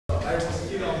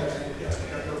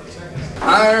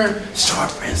Iron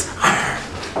sharpens iron.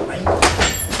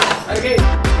 Okay.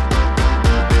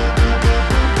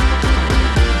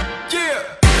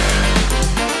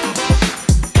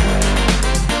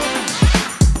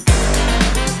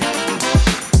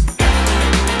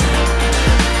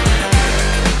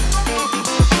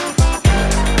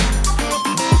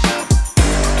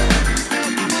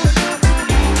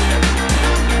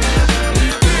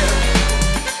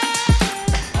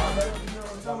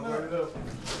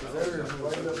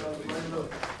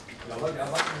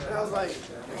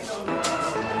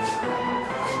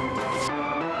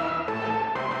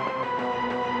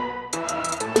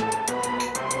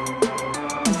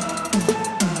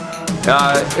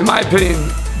 In my opinion,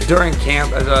 during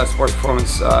camp as a sports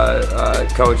performance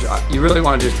coach, you really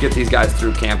want to just get these guys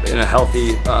through camp in a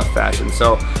healthy fashion.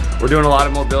 So we're doing a lot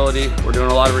of mobility, we're doing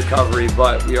a lot of recovery,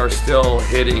 but we are still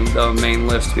hitting the main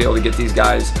lifts to be able to get these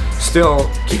guys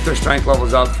still keep their strength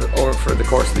levels up for the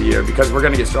course of the year, because we're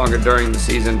going to get stronger during the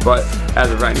season. But as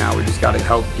of right now, we just got to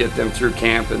help get them through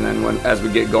camp, and then as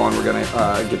we get going, we're going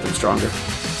to get them stronger.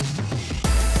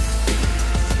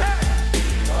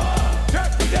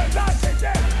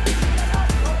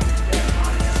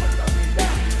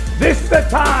 This is the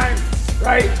time,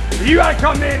 right? You gotta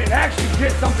come in and actually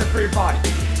get something for your body.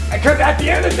 Because at the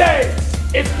end of the day,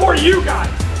 it's for you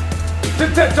guys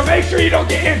to make sure you don't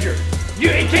get injured.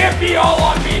 It can't be all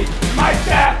on me, my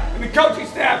staff, and the coaching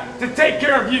staff to take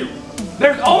care of you.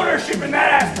 There's ownership in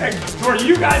that aspect to where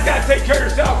you guys gotta take care of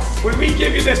yourself when we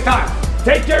give you this time.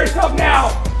 Take care of yourself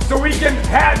now so we can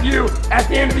have you at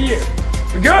the end of the year.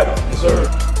 We good? Yes,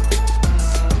 sir.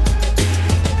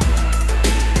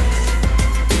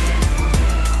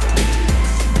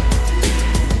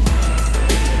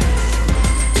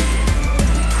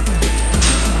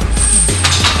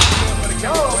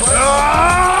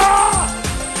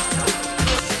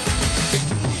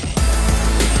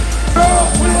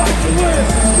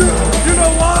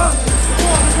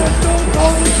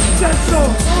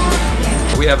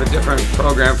 We have a different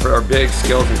program for our big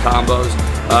skills and combos.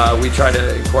 We try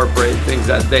to incorporate things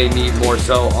that they need more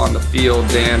so on the field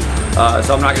than,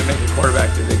 so I'm not going to make a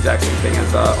quarterback do the exact same thing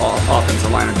as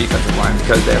offensive line or defensive line,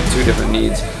 because they have two different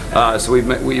needs. So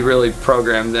we really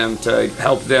program them to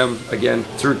help them, again,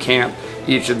 through camp,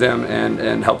 each of them,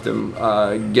 and help them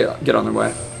get on their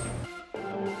way.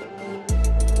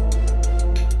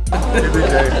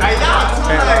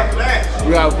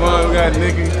 We got fun, we got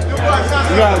Nicky. We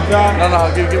got John.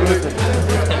 No, give me this.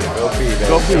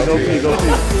 Go pee.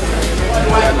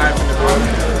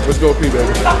 Let's go pee,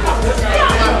 baby.